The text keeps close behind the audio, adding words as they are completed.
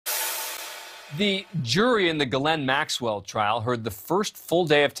The jury in the Ghislaine Maxwell trial heard the first full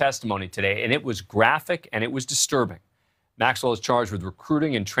day of testimony today, and it was graphic and it was disturbing. Maxwell is charged with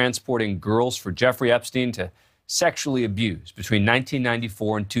recruiting and transporting girls for Jeffrey Epstein to sexually abuse between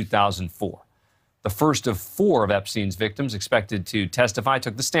 1994 and 2004. The first of 4 of Epstein's victims expected to testify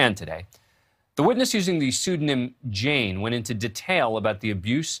took the stand today. The witness using the pseudonym Jane went into detail about the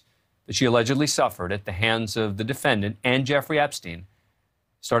abuse that she allegedly suffered at the hands of the defendant and Jeffrey Epstein,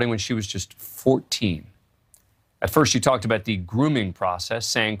 starting when she was just 14. At first, she talked about the grooming process,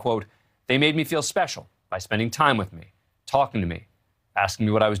 saying, quote, "They made me feel special by spending time with me, talking to me, asking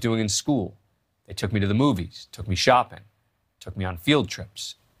me what I was doing in school. They took me to the movies, took me shopping, took me on field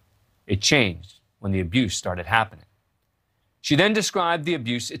trips. It changed when the abuse started happening." She then described the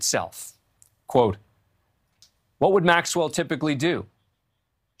abuse itself. Quote, "What would Maxwell typically do?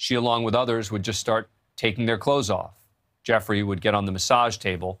 She, along with others, would just start taking their clothes off. Jeffrey would get on the massage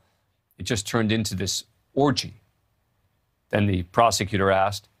table. It just turned into this orgy." Then the prosecutor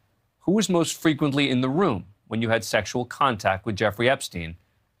asked, "Who was most frequently in the room when you had sexual contact with Jeffrey Epstein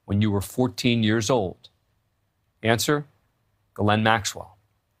when you were 14 years old?" Answer, Ghislaine Maxwell.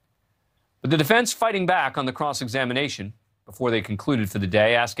 But the defense fighting back on the cross-examination before they concluded for the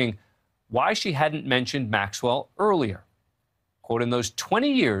day, asking why she hadn't mentioned Maxwell earlier. Quote, "In those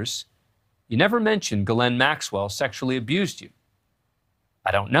 20 years, you never mentioned Ghislaine Maxwell sexually abused you."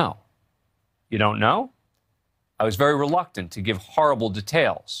 "I don't know." "You don't know?" "I was very reluctant to give horrible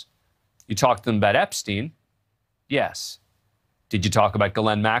details." "You talked to them about Epstein?" "Yes." "Did you talk about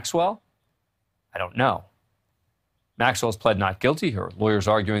Ghislaine Maxwell?" "I don't know." Maxwell's pled not guilty. Her lawyers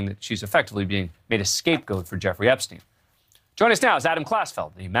arguing that she's effectively being made a scapegoat for Jeffrey Epstein. Joining us now is Adam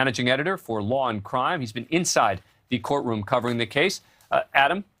Klasfield, the managing editor for Law and Crime. He's been inside the courtroom covering the case.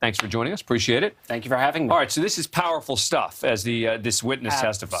 Adam, thanks for joining us. Appreciate it. Thank you for having me. All right, so this is powerful stuff as this witness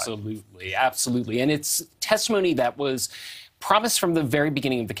testified. Absolutely, absolutely. And it's testimony that was promised from the very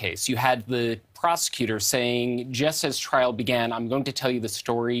beginning of the case. You had the prosecutor saying, just as trial began, "I'm going to tell you the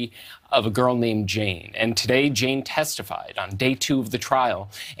story of a girl named Jane." And today, Jane testified on day 2 of the trial.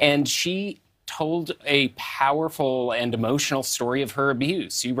 And she told a powerful and emotional story of her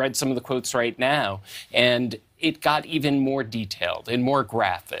abuse. You read some of the quotes right now, and it got even more detailed and more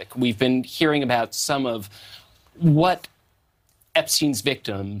graphic. We've been hearing about some of what Epstein's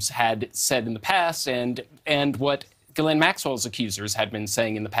victims had said in the past and what Ghislaine Maxwell's accusers had been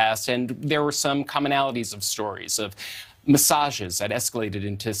saying in the past, and there were some commonalities of stories of massages that escalated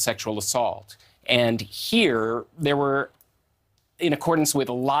into sexual assault. And here, there were, in accordance with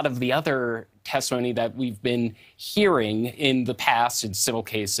a lot of the other testimony that we've been hearing in the past in civil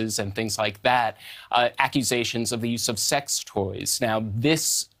cases and things like that, accusations of the use of sex toys. Now,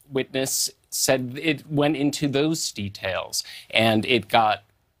 this witness said it went into those details, and it got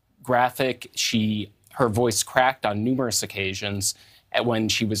graphic. Her voice cracked on numerous occasions when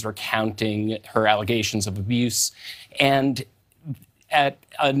she was recounting her allegations of abuse. And at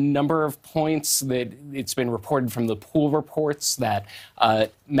a number of points that it's been reported from the pool reports that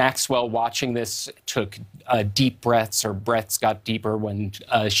Maxwell, watching this, took deep breaths. Her breaths got deeper when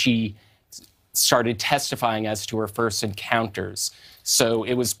she started testifying as to her first encounters. So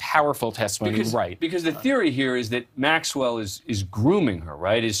it was powerful testimony, right? Because the theory here is that Maxwell is grooming her,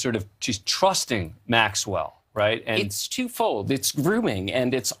 right? She's trusting Maxwell, right? And it's twofold. It's grooming,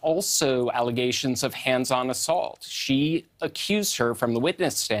 and it's also allegations of hands-on assault. She accused her from the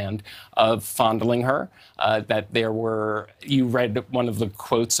witness stand of fondling her, you read one of the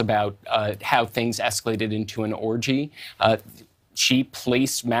quotes about how things escalated into an orgy. She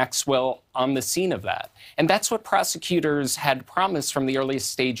placed Maxwell on the scene of that. And that's what prosecutors had promised from the earliest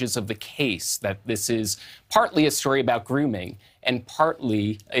stages of the case, that this is partly a story about grooming and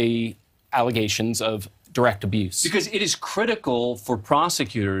partly allegations of direct abuse. Because it is critical for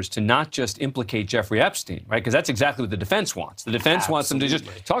prosecutors to not just implicate Jeffrey Epstein, right? Because that's exactly what the defense wants. The defense wants them to just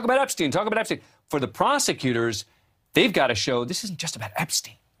talk about Epstein, talk about Epstein. For the prosecutors, they've got to show this isn't just about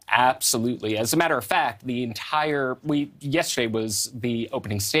Epstein. Absolutely. As a matter of fact, yesterday was the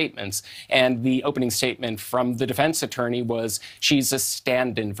opening statements, and the opening statement from the defense attorney was, she's a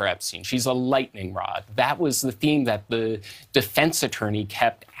stand-in for Epstein. She's a lightning rod. That was the theme that the defense attorney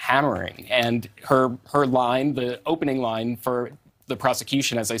kept hammering. And her line, the opening line for the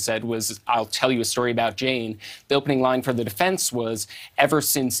prosecution, as I said, was, "I'll tell you a story about Jane." The opening line for the defense was, "Ever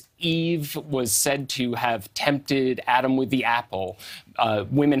since Eve was said to have tempted Adam with the apple,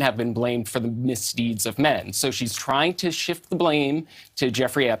 women have been blamed for the misdeeds of men." So she's trying to shift the blame to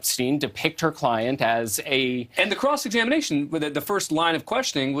Jeffrey Epstein, depict her client as a... And the cross-examination, the first line of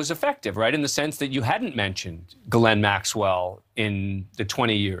questioning was effective, right? In the sense that you hadn't mentioned Ghislaine Maxwell in the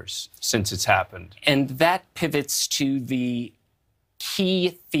 20 years since it's happened. And that pivots to the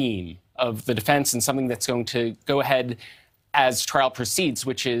key theme of the defense and something that's going to go ahead as trial proceeds,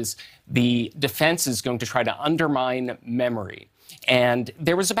 which is the defense is going to try to undermine memory. And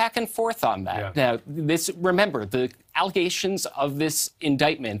there was a back and forth on that. Yeah. Now, remember, the allegations of this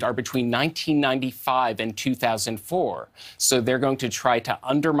indictment are between 1995 and 2004. So they're going to try to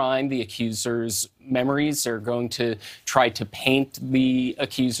undermine the accuser's memories. They're going to try to paint the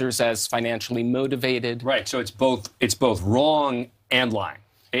accusers as financially motivated. Right. So it's both wrong and lying.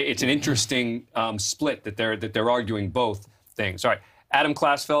 It's an interesting split that they're arguing both things. All right. Adam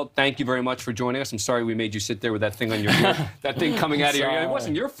Klasfield, thank you very much for joining us. I'm sorry we made you sit there with that thing on your ear, that thing coming out of your ear. It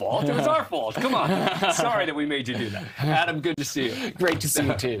wasn't your fault. It was our fault. Come on. Sorry that we made you do that. Adam, good to see you. Great to see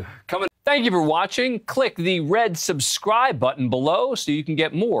you, too. Thank you for watching. Click the red subscribe button below so you can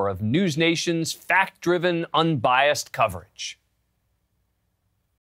get more of NewsNation's fact-driven, unbiased coverage.